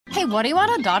Hey, what do you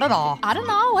want to da-da-da? I don't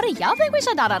know. What do y'all think we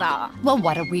should da-da-da? Well,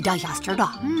 what did we da yesterday?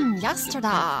 Yesterday.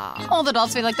 All the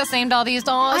days feel like the same da these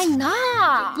days. I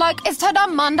know. Like, is today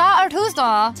Monday or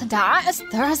Tuesday? Today is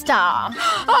Thursday.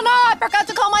 Oh no, I forgot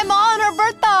to call my mom on her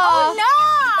birthday. Oh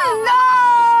no!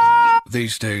 No!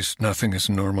 These days, nothing is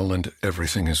normal and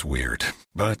everything is weird.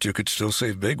 But you could still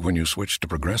save big when you switch to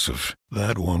Progressive.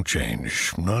 That won't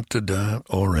change. Not today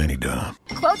or any day.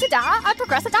 Quote today at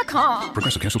Progressive.com.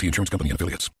 Progressive Casualty Insurance Company and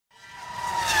Affiliates.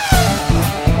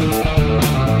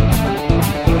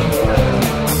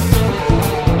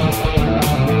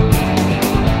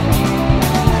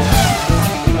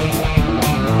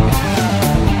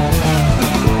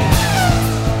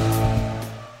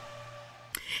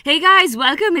 Hey guys,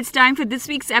 welcome. It's time for this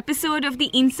week's episode of the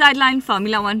Inside Line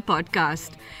Formula One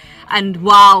podcast. And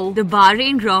wow, the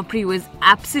Bahrain Grand Prix was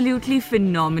absolutely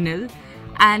phenomenal.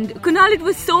 And Kunal, it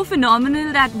was so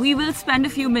phenomenal that we will spend a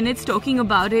few minutes talking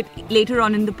about it later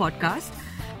on in the podcast.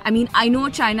 I mean, I know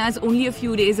China is only a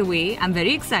few days away. I'm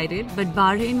very excited, but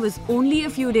Bahrain was only a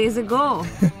few days ago.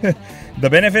 The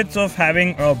benefits of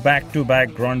having a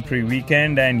back-to-back Grand Prix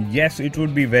weekend, and yes, it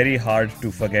would be very hard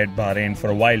to forget Bahrain for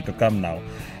a while to come now,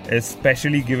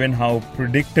 especially given how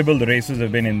predictable the races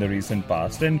have been in the recent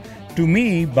past. And to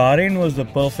me, Bahrain was the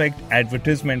perfect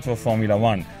advertisement for Formula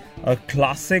One. A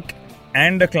classic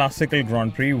and a classical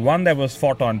Grand Prix, one that was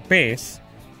fought on pace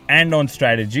and on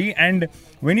strategy. And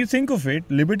when you think of it,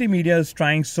 Liberty Media is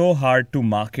trying so hard to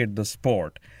market the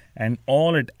sport, and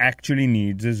all it actually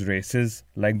needs is races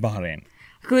like Bahrain.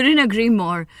 Couldn't agree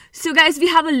more. So guys, we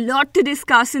have a lot to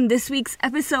discuss in this week's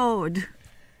episode.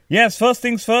 Yes, first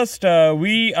things first,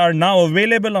 we are now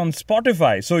available on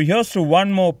Spotify. So here's to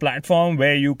one more platform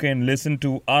where you can listen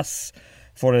to us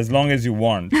for as long as you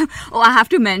want. Oh, I have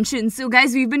to mention. So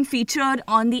guys, we've been featured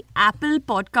on the Apple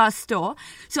Podcast Store.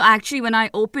 So actually, when I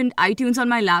opened iTunes on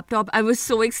my laptop, I was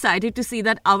so excited to see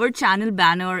that our channel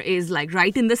banner is like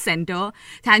right in the center.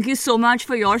 Thank you so much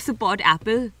for your support,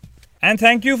 Apple. And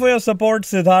thank you for your support,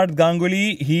 Siddharth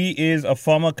Ganguly. He is a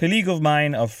former colleague of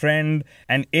mine, a friend,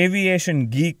 an aviation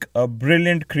geek, a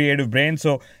brilliant creative brain.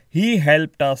 So he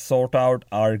helped us sort out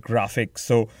our graphics.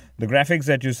 So the graphics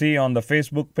that you see on the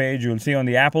Facebook page, you'll see on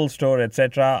the Apple Store,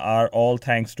 etc. are all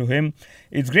thanks to him.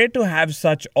 It's great to have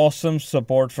such awesome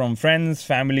support from friends,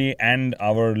 family, and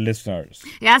our listeners.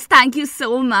 Yes, thank you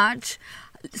so much.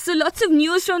 So lots of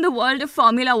news from the world of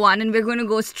Formula One, and we're going to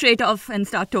go straight off and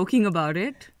start talking about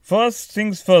it. First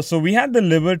things first. So we had the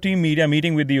Liberty Media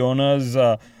meeting with the owners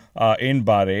in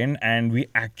Bahrain, and we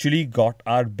actually got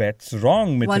our bets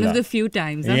wrong, Mithila. One of the few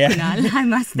times, Kunal, I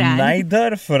must add.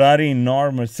 Neither Ferrari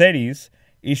nor Mercedes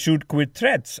issued quit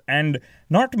threats, and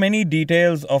not many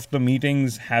details of the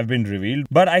meetings have been revealed.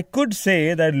 But I could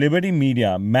say that Liberty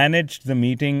Media managed the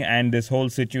meeting and this whole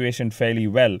situation fairly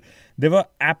well. There were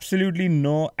absolutely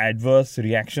no adverse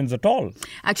reactions at all.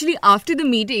 Actually, after the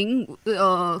meeting,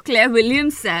 Claire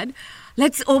Williams said,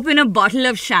 "Let's open a bottle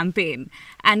of champagne."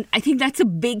 And I think that's a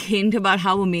big hint about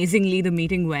how amazingly the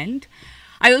meeting went.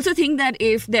 I also think that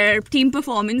if their team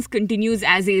performance continues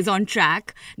as is on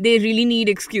track, they really need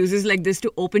excuses like this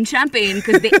to open champagne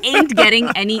because they ain't getting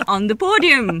any on the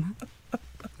podium.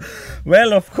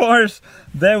 Well, of course,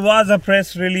 there was a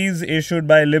press release issued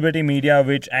by Liberty Media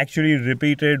which actually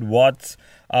repeated what's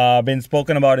been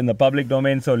spoken about in the public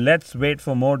domain. So let's wait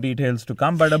for more details to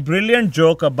come. But a brilliant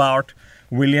joke about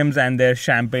Williams and their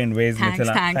champagne ways,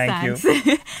 Mithila. Thank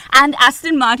you. And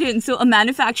Aston Martin, so a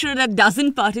manufacturer that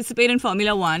doesn't participate in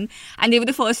Formula One, and they were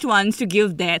the first ones to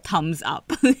give their thumbs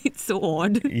up. It's so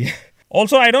odd. Yeah.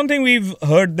 Also, I don't think we've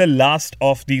heard the last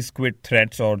of these quit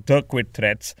threats or the quit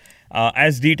threats.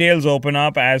 As details open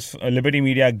up, as Liberty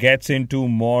Media gets into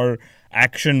more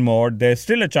action mode, there's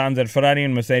still a chance that Ferrari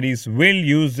and Mercedes will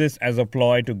use this as a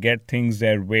ploy to get things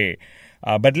their way.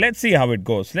 But let's see how it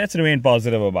goes. Let's remain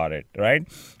positive about it, right?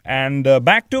 And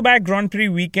back-to-back Grand Prix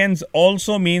weekends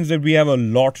also means that we have a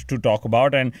lot to talk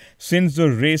about. And since the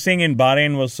racing in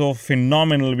Bahrain was so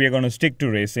phenomenal, we are going to stick to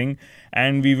racing.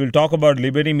 And we will talk about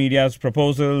Liberty Media's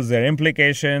proposals, their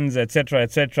implications,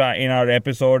 etc., in our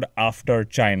episode after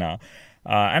China.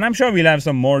 And I'm sure we'll have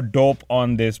some more dope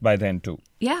on this by then too.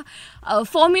 Yeah.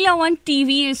 Formula One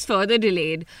TV is further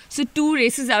delayed. So 2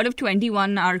 races out of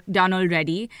 21 are done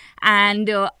already. And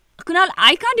Kunal,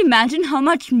 I can't imagine how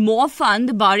much more fun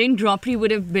the Bahrain Grand Prix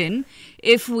would have been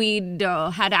if we'd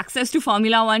had access to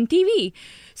Formula One TV.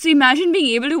 So imagine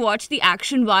being able to watch the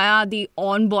action via the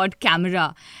onboard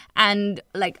camera. And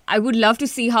I would love to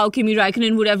see how Kimi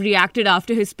Raikkonen would have reacted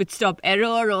after his pit stop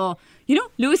error, or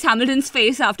Lewis Hamilton's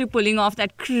face after pulling off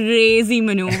that crazy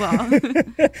maneuver.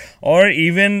 Or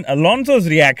even Alonso's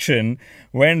reaction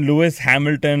when Lewis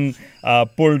Hamilton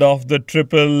pulled off the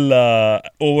triple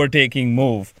overtaking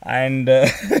move. And But,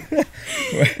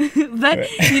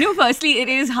 firstly, it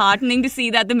is heartening to see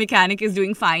that the mechanic is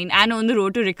doing fine and on the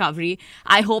road to recovery.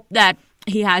 I hope that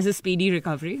he has a speedy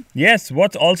recovery. yes,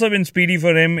 what's also been speedy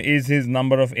for him is his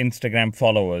number of Instagram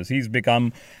followers. He's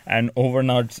become an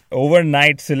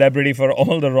overnight celebrity for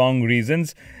all the wrong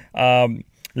reasons.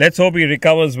 Let's hope he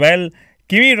recovers well.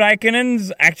 Kimi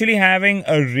Raikkonen's actually having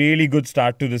a really good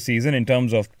start to the season in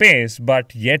terms of pace,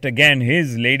 but yet again,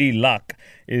 his lady luck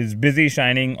is busy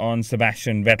shining on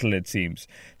Sebastian Vettel, it seems.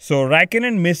 So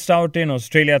Raikkonen missed out in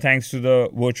Australia thanks to the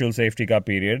virtual safety car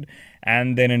period,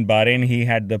 and then in Bahrain, he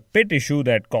had the pit issue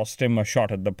that cost him a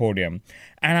shot at the podium.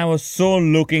 And I was so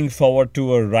looking forward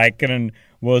to a Raikkonen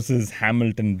versus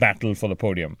Hamilton battle for the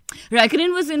podium.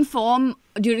 Raikkonen was in form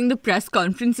during the press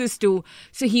conferences too.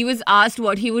 So he was asked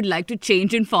what he would like to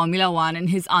change in Formula One, and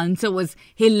his answer was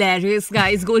hilarious.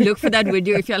 Guys, go look for that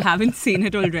video if y'all haven't seen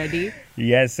it already.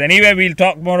 Yes, anyway, we'll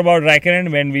talk more about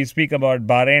Raikkonen when we speak about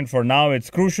Bahrain. For now, it's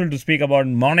crucial to speak about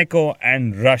Monaco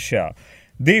and Russia.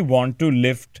 They want to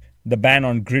lift the ban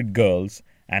on grid girls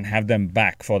and have them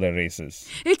back for their races.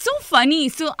 It's so funny.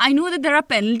 So I know that there are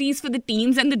penalties for the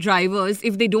teams and the drivers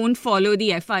if they don't follow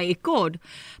the FIA code.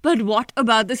 But what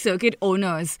about the circuit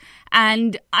owners?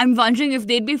 And I'm wondering if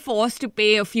they'd be forced to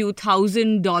pay a few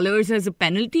 $1,000s as a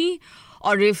penalty,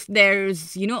 or if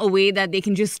there's, a way that they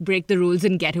can just break the rules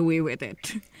and get away with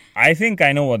it. I think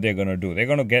I know what they're going to do. They're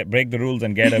going to break the rules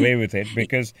and get away with it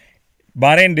because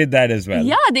Bahrain did that as well.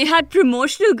 Yeah, they had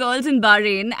promotional girls in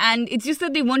Bahrain, and it's just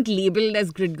that they weren't labelled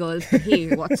as grid girls. But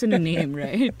hey, what's in a name,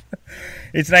 right?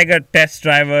 It's like a test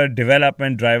driver,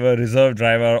 development driver, reserve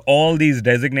driver, all these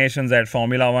designations that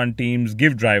Formula One teams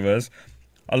give drivers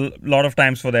a lot of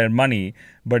times for their money,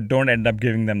 but don't end up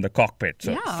giving them the cockpit.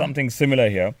 So Yeah. something similar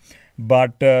here.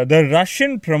 But the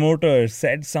Russian promoter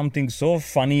said something so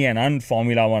funny and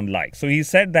un-Formula One-like. So he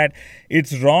said that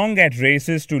it's wrong at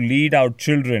races to lead out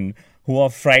children who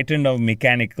are frightened of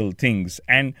mechanical things.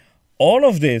 And all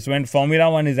of this when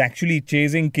Formula One is actually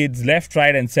chasing kids left,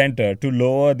 right and center to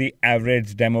lower the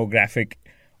average demographic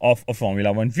of a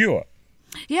Formula One viewer.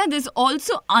 Yeah, there's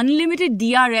also unlimited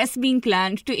DRS being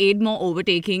planned to aid more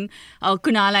overtaking.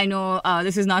 Kunal, I know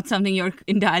this is not something you're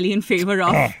entirely in favor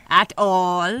of at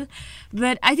all.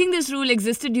 But I think this rule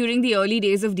existed during the early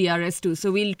days of DRS too. So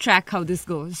we'll track how this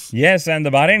goes. Yes, and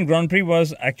the Bahrain Grand Prix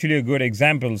was actually a good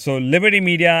example. So Liberty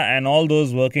Media and all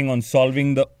those working on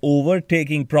solving the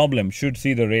overtaking problem should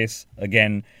see the race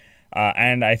again.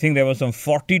 And I think there were some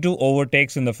 42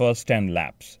 overtakes in the first 10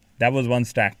 laps. That was one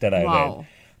stat that I read.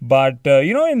 But,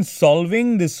 in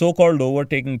solving this so-called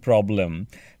overtaking problem,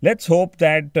 let's hope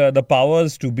that the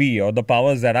powers to be or the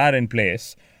powers that are in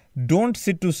place don't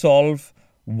sit to solve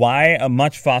why a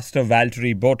much faster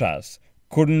Valtteri Bottas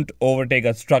couldn't overtake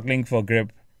a struggling for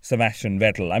grip Sebastian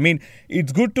Vettel. I mean,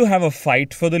 it's good to have a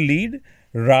fight for the lead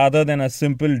rather than a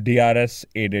simple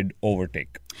DRS-aided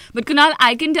overtake. But Kunal,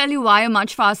 I can tell you why a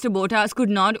much faster Bottas could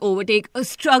not overtake a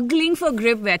struggling for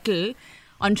grip Vettel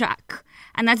on track.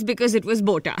 And that's because it was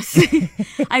Bottas.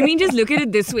 I mean, just look at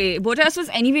it this way. Bottas was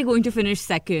anyway going to finish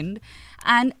second.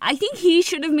 And I think he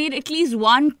should have made at least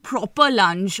one proper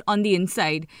lunge on the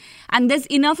inside. And there's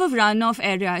enough of runoff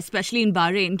area, especially in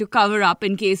Bahrain, to cover up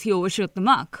in case he overshot the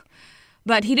mark.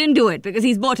 But he didn't do it because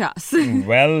he's Bottas.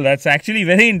 Well, that's actually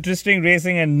very interesting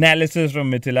racing analysis from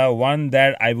Mithila. One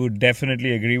that I would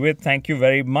definitely agree with. Thank you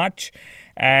very much.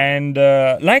 And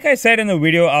like I said in the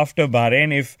video after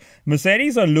Bahrain, if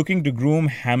Mercedes are looking to groom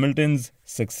Hamilton's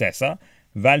successor,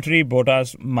 Valtteri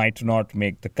Bottas might not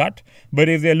make the cut. But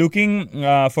if they're looking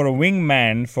for a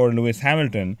wingman for Lewis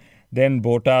Hamilton, then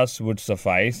Bottas would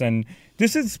suffice. And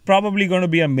this is probably going to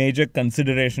be a major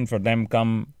consideration for them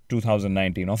come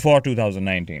 2019 or for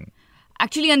 2019.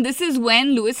 Actually, and this is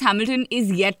when Lewis Hamilton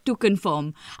is yet to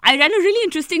confirm. I read a really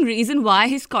interesting reason why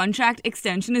his contract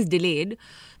extension is delayed.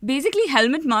 Basically,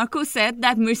 Helmut Marko said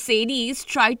that Mercedes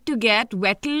tried to get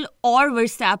Vettel or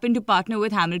Verstappen to partner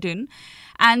with Hamilton.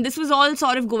 And this was all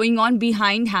sort of going on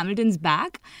behind Hamilton's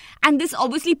back. And this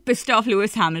obviously pissed off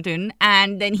Lewis Hamilton.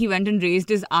 And then he went and raised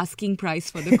his asking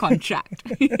price for the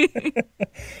contract.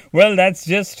 Well, that's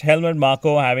just Helmut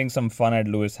Marko having some fun at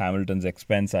Lewis Hamilton's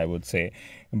expense, I would say.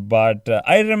 But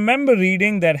I remember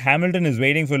reading that Hamilton is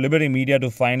waiting for Liberty Media to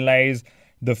finalize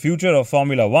the future of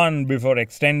Formula One before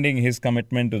extending his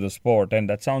commitment to the sport. And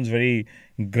that sounds very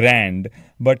grand.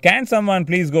 But can someone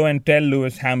please go and tell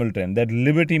Lewis Hamilton that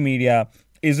Liberty Media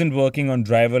isn't working on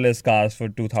driverless cars for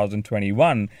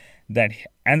 2021,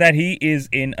 and and that he is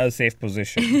in a safe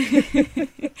position.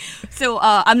 So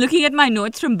I'm looking at my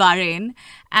notes from Bahrain,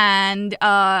 and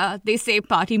they say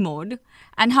party mode.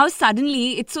 And how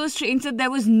suddenly it's so strange that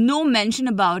there was no mention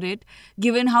about it,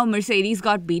 given how Mercedes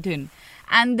got beaten.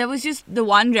 And there was just the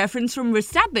one reference from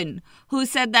Verstappen, who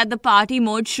said that the party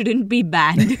mode shouldn't be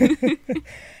banned.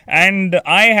 And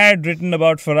I had written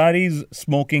about Ferrari's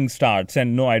smoking starts.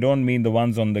 And no, I don't mean the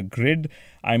ones on the grid.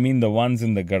 I mean the ones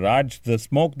in the garage. The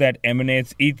smoke that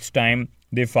emanates each time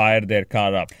they fire their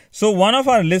car up. So one of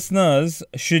our listeners,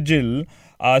 Shijil,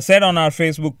 said on our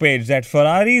Facebook page that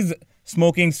Ferrari's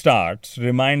smoking starts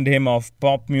remind him of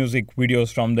pop music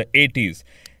videos from the 80s.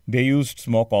 They used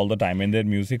smoke all the time in their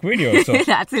music videos. So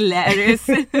That's hilarious.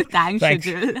 Thanks,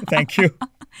 Shijil. Thank you.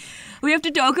 We have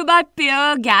to talk about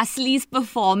Pierre Gasly's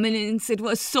performance. It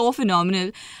was so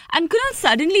phenomenal. And Kunal,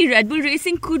 suddenly Red Bull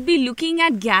Racing could be looking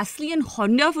at Gasly and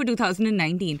Honda for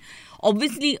 2019.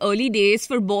 Obviously, early days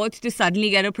for both to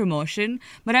suddenly get a promotion,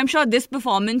 but I'm sure this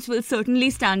performance will certainly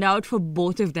stand out for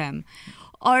both of them.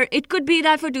 Or it could be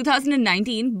that for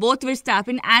 2019, both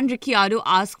Verstappen and Ricciardo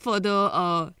ask for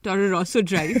the Toro Rosso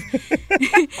drive,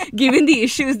 given the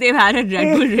issues they've had at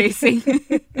Red Bull Racing.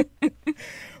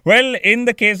 Well, in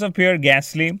the case of Pierre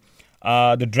Gasly,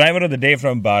 the driver of the day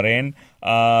from Bahrain,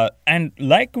 and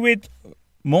like with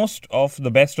most of the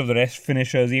best of the rest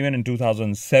finishers, even in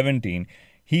 2017,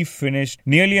 he finished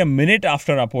nearly a minute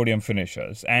after our podium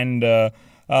finishers. And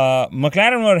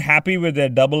McLaren were happy with their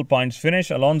double points finish.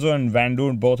 Alonso and Van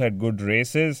Doorn both had good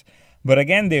races. But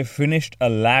again, they finished a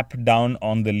lap down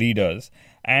on the leaders.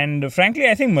 And frankly,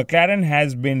 I think McLaren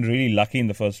has been really lucky in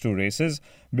the first two races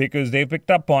because they picked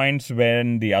up points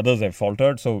when the others have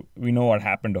faltered. So we know what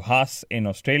happened to Haas in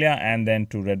Australia and then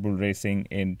to Red Bull Racing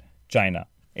in China.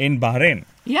 In Bahrain.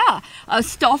 Yeah,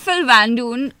 Stoffel Van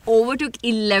Doorn overtook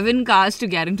 11 cars to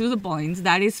get into the points.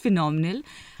 That is phenomenal.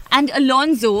 And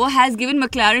Alonso has given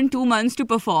McLaren 2 months to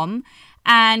perform.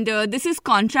 And this is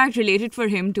contract related for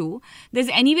him too. There's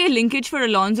anyway linkage for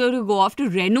Alonso to go off to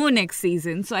Renault next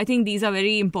season. So I think these are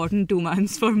very important 2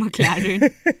 months for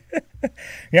McLaren.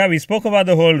 Yeah, we spoke about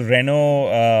the whole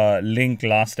Renault link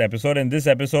last episode. In this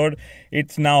episode,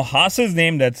 it's now Haas's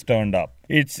name that's turned up.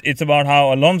 It's about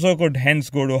how Alonso could hence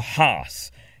go to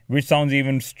Haas, which sounds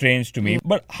even strange to me.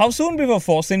 But how soon before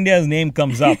Force India's name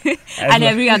comes up? And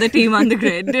every other team on the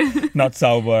grid. Not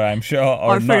Sauber, I'm sure.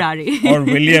 Or Ferrari. Or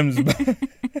Williams.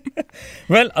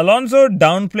 Well, Alonso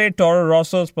downplayed Toro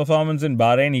Rosso's performance in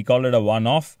Bahrain. He called it a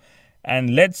one-off.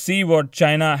 And let's see what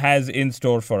China has in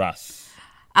store for us.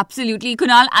 Absolutely.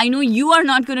 Kunal, I know you are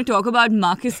not going to talk about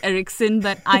Marcus Ericsson,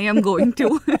 but I am going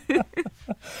to.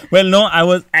 Well, no, I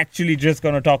was actually just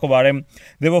going to talk about him.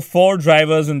 There were 4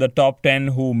 drivers in the top 10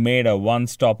 who made a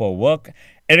one-stopper work.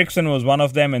 Ericsson was one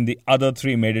of them and the other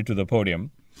 3 made it to the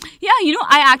podium. Yeah,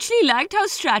 I actually liked how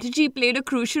strategy played a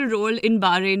crucial role in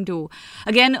Bahrain too.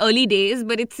 Again, early days,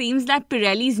 but it seems that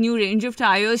Pirelli's new range of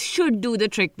tyres should do the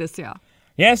trick this year.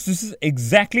 Yes, this is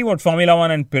exactly what Formula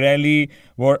One and Pirelli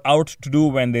were out to do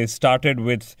when they started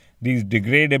with these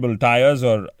degradable tyres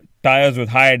or tyres with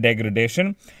higher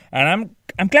degradation. And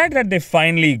I'm glad that they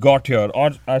finally got here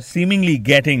or are seemingly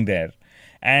getting there.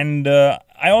 And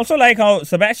I also like how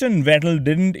Sebastian Vettel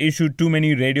didn't issue too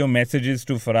many radio messages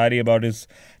to Ferrari about his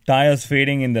tyres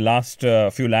fading in the last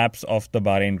few laps of the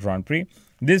Bahrain Grand Prix.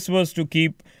 This was to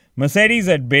keep Mercedes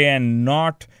at bay and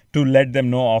not to let them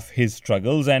know of his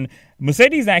struggles. And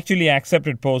Mercedes actually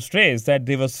accepted post-race that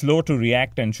they were slow to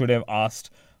react and should have asked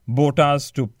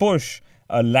Bottas to push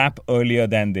a lap earlier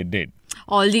than they did.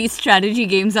 All these strategy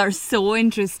games are so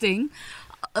interesting.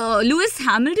 Lewis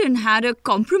Hamilton had a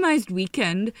compromised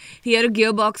weekend. He had a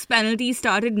gearbox penalty,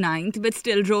 started 9th, but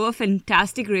still drove a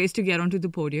fantastic race to get onto the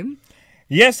podium.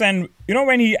 Yes, and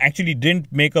when he actually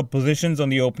didn't make up positions on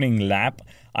the opening lap,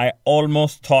 I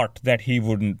almost thought that he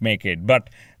wouldn't make it. But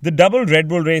the double Red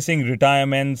Bull Racing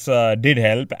retirements did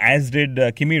help, as did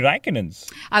Kimi Raikkonen's.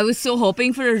 I was so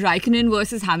hoping for a Raikkonen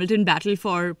versus Hamilton battle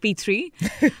for P3.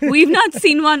 We've not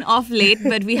seen one of late,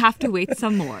 but we have to wait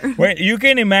some more. Well, you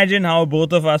can imagine how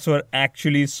both of us were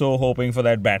actually so hoping for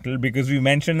that battle, because we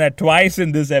mentioned that twice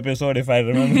in this episode, if I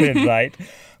remember it right.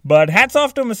 But hats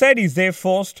off to Mercedes. They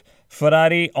forced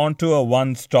Ferrari onto a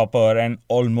one-stopper and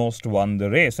almost won the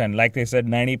race. And like they said,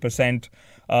 90%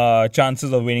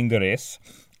 chances of winning the race.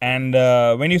 And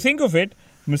when you think of it,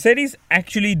 Mercedes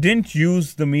actually didn't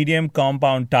use the medium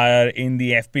compound tyre in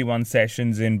the FP1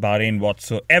 sessions in Bahrain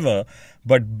whatsoever,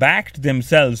 but backed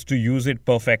themselves to use it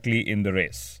perfectly in the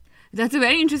race. That's a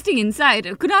very interesting insight.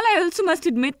 Kunal, I also must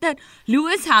admit that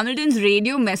Lewis Hamilton's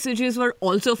radio messages were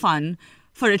also fun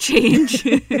for a change.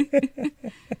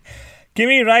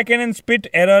 Kimi Raikkonen's pit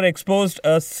error exposed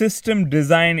a system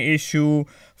design issue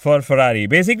for Ferrari.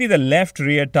 Basically, the left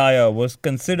rear tire was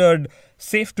considered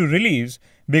safe to release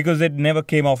because it never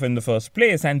came off in the first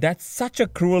place, and that's such a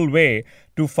cruel way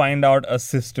to find out a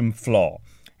system flaw.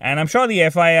 And I'm sure the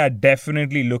FIA are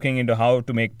definitely looking into how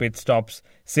to make pit stops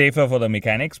safer for the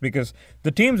mechanics, because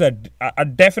the teams are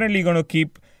definitely going to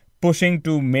keep pushing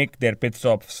to make their pit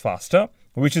stops faster,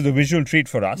 which is a visual treat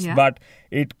for us, but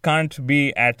it can't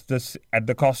be at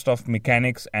the cost of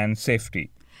mechanics and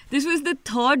safety. This was the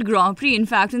third Grand Prix, in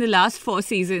fact, in the last 4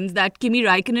 seasons that Kimi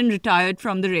Raikkonen retired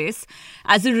from the race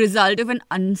as a result of an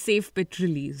unsafe pit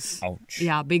release. Ouch.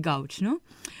 Yeah, big ouch, no?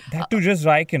 That too just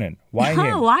Raikkonen. Why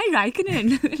him? Why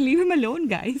Raikkonen? Leave him alone,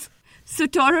 guys. So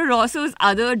Toro Rosso's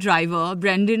other driver,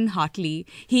 Brendan Hartley,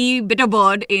 he hit a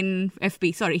bird in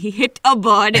FP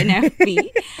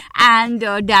and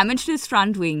damaged his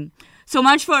front wing. So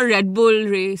much for Red Bull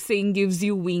Racing gives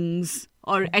you wings.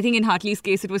 Or I think in Hartley's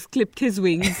case, it was clipped his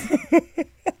wings.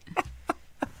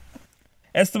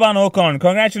 Esteban Ocon,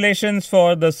 congratulations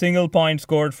for the single point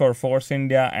scored for Force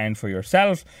India and for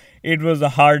yourself. It was a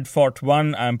hard-fought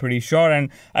one, I'm pretty sure.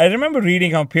 And I remember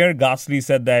reading how Pierre Gasly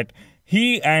said that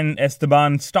he and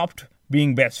Esteban stopped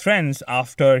being best friends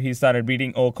after he started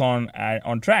beating Ocon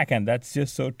on track. And that's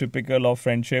just so typical of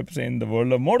friendships in the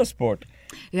world of motorsport.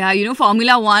 Yeah,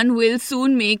 Formula One will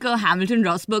soon make a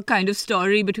Hamilton-Rosberg kind of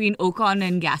story between Ocon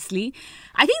and Gasly.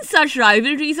 I think such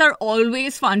rivalries are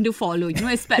always fun to follow,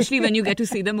 especially when you get to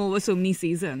see them over so many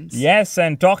seasons. Yes,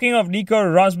 and talking of Nico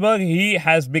Rosberg, he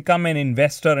has become an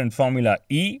investor in Formula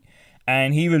E,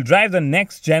 and he will drive the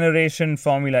next generation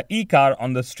Formula E car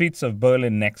on the streets of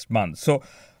Berlin next month. So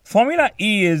Formula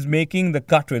E is making the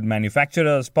cut with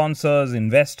manufacturers, sponsors,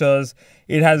 investors.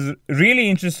 It has really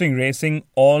interesting racing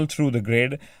all through the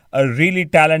grid, a really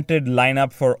talented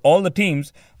lineup for all the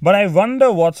teams, but I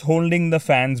wonder what's holding the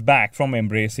fans back from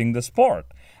embracing the sport.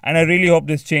 And I really hope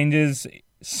this changes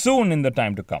soon in the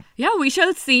time to come. Yeah, we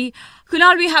shall see.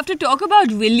 Kunal, we have to talk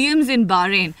about Williams in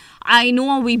Bahrain. I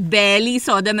know we barely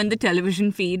saw them in the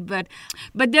television feed, but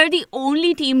they're the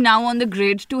only team now on the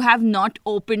grid to have not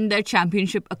opened their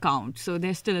championship account. So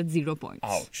they're still at 0 points.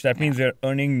 Ouch. That means they're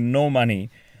earning no money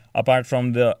apart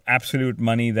from the absolute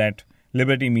money that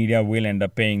Liberty Media will end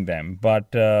up paying them.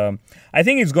 But I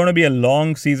think it's going to be a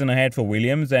long season ahead for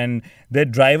Williams, and their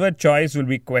driver choice will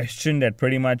be questioned at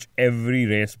pretty much every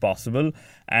race possible.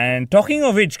 And talking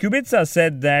of which, Kubica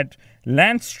said that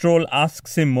Lance Stroll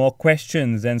asks him more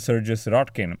questions than Sergio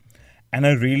Sirotkin. And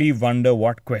I really wonder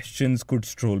what questions could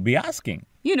Stroll be asking.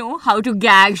 How to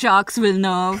gag Jacques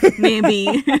Villeneuve,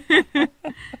 maybe.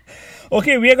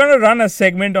 Okay, we are going to run a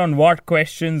segment on what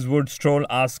questions would Stroll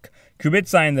ask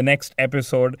Kubica in the next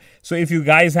episode. So if you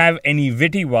guys have any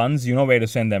witty ones, you know where to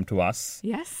send them to us.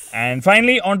 Yes. And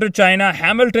finally, on to China.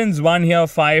 Hamilton's won here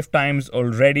 5 times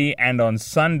already, and on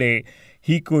Sunday,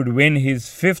 he could win his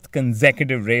 5th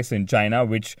consecutive race in China,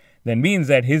 which then means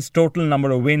that his total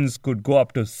number of wins could go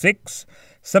up to 6.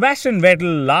 Sebastian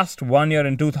Vettel last won here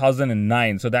in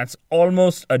 2009, so that's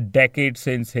almost a decade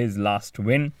since his last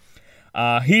win.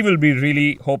 He will be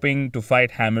really hoping to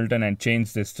fight Hamilton and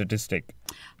change this statistic.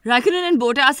 Raikkonen and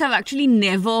Bottas have actually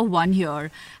never won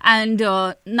here, and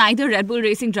neither Red Bull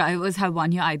Racing drivers have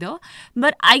won here either.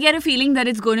 But I get a feeling that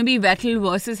it's going to be Vettel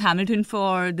versus Hamilton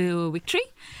for the victory,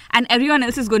 and everyone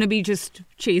else is going to be just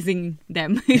chasing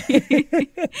them,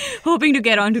 hoping to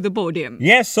get onto the podium.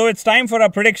 Yes, so it's time for our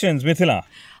predictions, Mithila.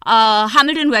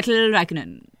 Hamilton, Vettel,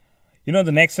 Raikkonen. The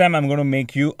next time I'm going to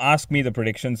make you ask me the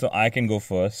predictions so I can go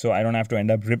first, so I don't have to end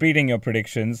up repeating your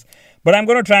predictions. But I'm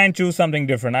going to try and choose something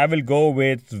different. I will go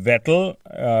with Vettel,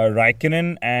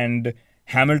 Raikkonen and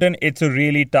Hamilton. It's a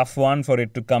really tough one for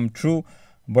it to come true,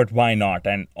 but why not?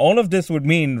 And all of this would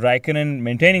mean Raikkonen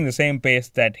maintaining the same pace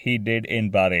that he did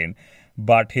in Bahrain,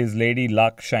 but his lady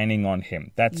luck shining on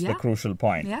him. That's the crucial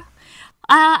point. Yeah.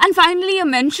 And finally, a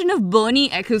mention of Bernie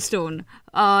Ecclestone.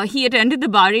 He attended the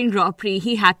Bahrain Grand Prix.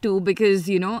 He had to because,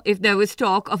 if there was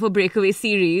talk of a breakaway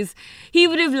series, he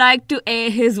would have liked to air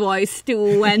his voice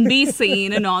too and be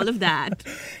seen and all of that.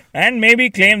 And maybe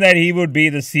claim that he would be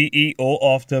the CEO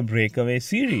of the breakaway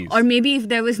series. Or maybe if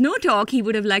there was no talk, he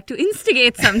would have liked to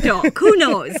instigate some talk. Who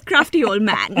knows? Crafty old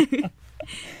man.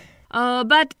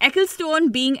 But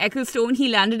Ecclestone, being Ecclestone, he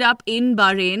landed up in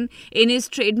Bahrain in his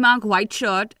trademark white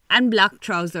shirt and black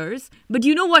trousers. But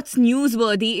what's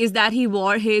newsworthy is that he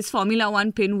wore his Formula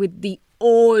One pin with the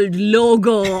old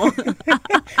logo.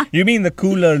 You mean the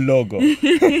cooler logo?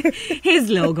 His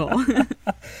logo.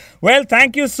 Well,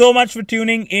 thank you so much for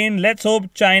tuning in. Let's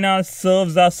hope China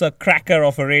serves us a cracker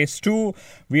of a race too.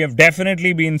 We have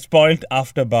definitely been spoilt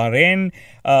after Bahrain.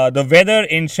 The weather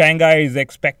in Shanghai is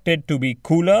expected to be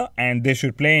cooler and this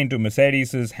should play into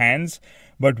Mercedes' hands.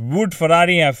 But would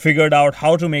Ferrari have figured out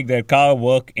how to make their car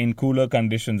work in cooler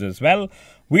conditions as well?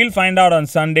 We'll find out on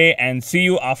Sunday and see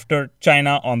you after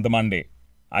China on the Monday.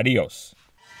 Adios.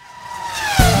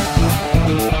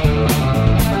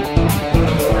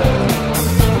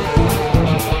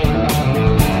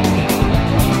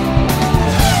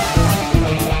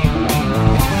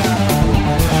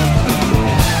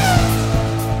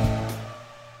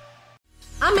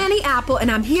 I'm Annie Apple, and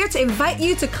I'm here to invite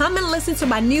you to come and listen to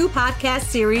my new podcast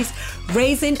series,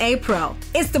 Raising a Pro.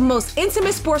 It's the most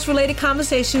intimate sports-related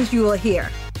conversations you will hear.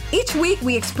 Each week,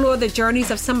 we explore the journeys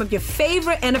of some of your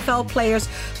favorite NFL players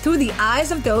through the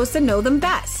eyes of those that know them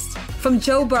best. From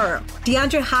Joe Burrow,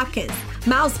 DeAndre Hopkins,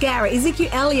 Myles Garrett, Ezekiel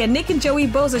Elliott, Nick and Joey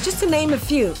Bosa, just to name a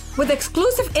few. With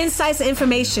exclusive insights and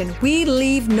information, we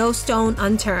leave no stone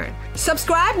unturned.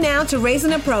 Subscribe now to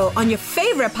Raising a Pro on your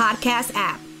favorite podcast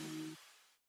app.